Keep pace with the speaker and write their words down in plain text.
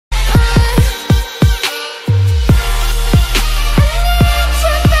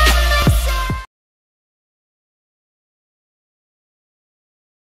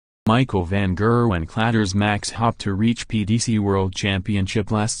Michael van Gerwen clatters Max Hopp to reach PDC World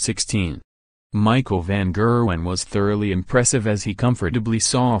Championship last 16. Michael van Gerwen was thoroughly impressive as he comfortably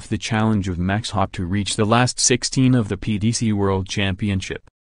saw off the challenge of Max Hopp to reach the last 16 of the PDC World Championship.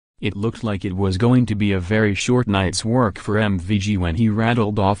 It looked like it was going to be a very short night's work for MVG when he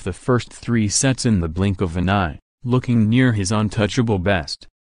rattled off the first 3 sets in the blink of an eye, looking near his untouchable best.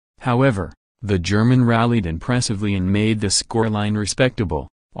 However, the German rallied impressively and made the scoreline respectable,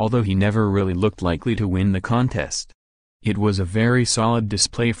 although he never really looked likely to win the contest. It was a very solid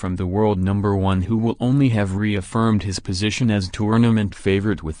display from the world number 1, who will only have reaffirmed his position as tournament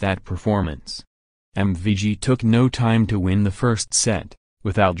favorite with that performance. MVG took no time to win the first set,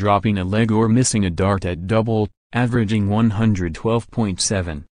 without dropping a leg or missing a dart at double, averaging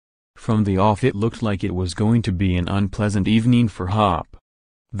 112.7. From the off it looked like it was going to be an unpleasant evening for Hopp.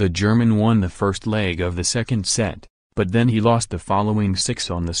 The German won the first leg of the second set, but then he lost the following 6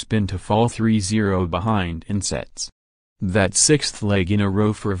 on the spin to fall 3-0 behind in sets. That 6th leg in a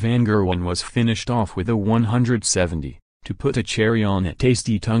row for van Gerwen was finished off with a 170, to put a cherry on a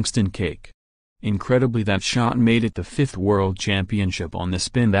tasty tungsten cake. Incredibly, that shot made it the 5th World Championship on the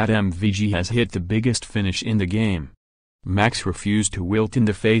spin that MVG has hit, the biggest finish in the game. Max refused to wilt in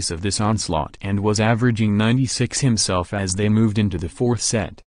the face of this onslaught and was averaging 96 himself as they moved into the 4th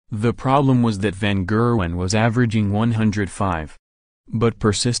set. The problem was that van Gerwen was averaging 105. But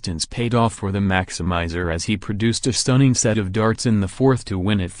persistence paid off for the maximizer as he produced a stunning set of darts in the 4th to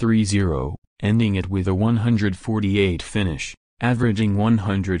win it 3-0, ending it with a 148 finish, averaging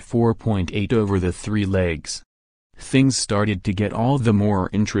 104.8 over the 3 legs. Things started to get all the more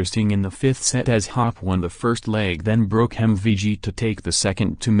interesting in the 5th set as Hopp won the first leg, then broke MVG to take the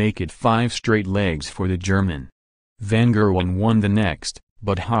second to make it 5 straight legs for the German. Van Gerwen won the next,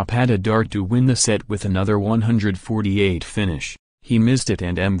 but Hopp had a dart to win the set with another 148 finish. He missed it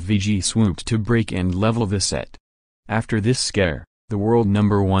and MVG swooped to break and level the set. After this scare, the world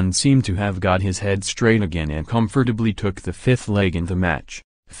number 1 seemed to have got his head straight again and comfortably took the 5th leg in the match,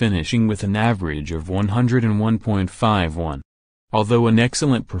 finishing with an average of 101.51. Although an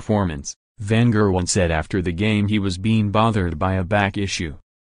excellent performance, van Gerwen said after the game he was being bothered by a back issue.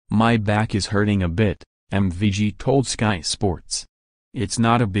 "My back is hurting a bit," MVG told Sky Sports. "It's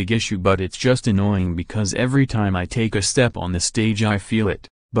not a big issue, but it's just annoying because every time I take a step on the stage I feel it,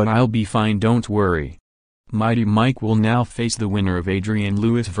 but I'll be fine, don't worry." Mighty Mike will now face the winner of Adrian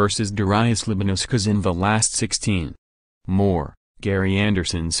Lewis vs Darius Libauskas in the last 16. More, Gary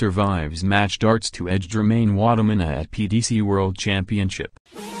Anderson survives match darts to edge Jermaine Wadamana at PDC World Championship.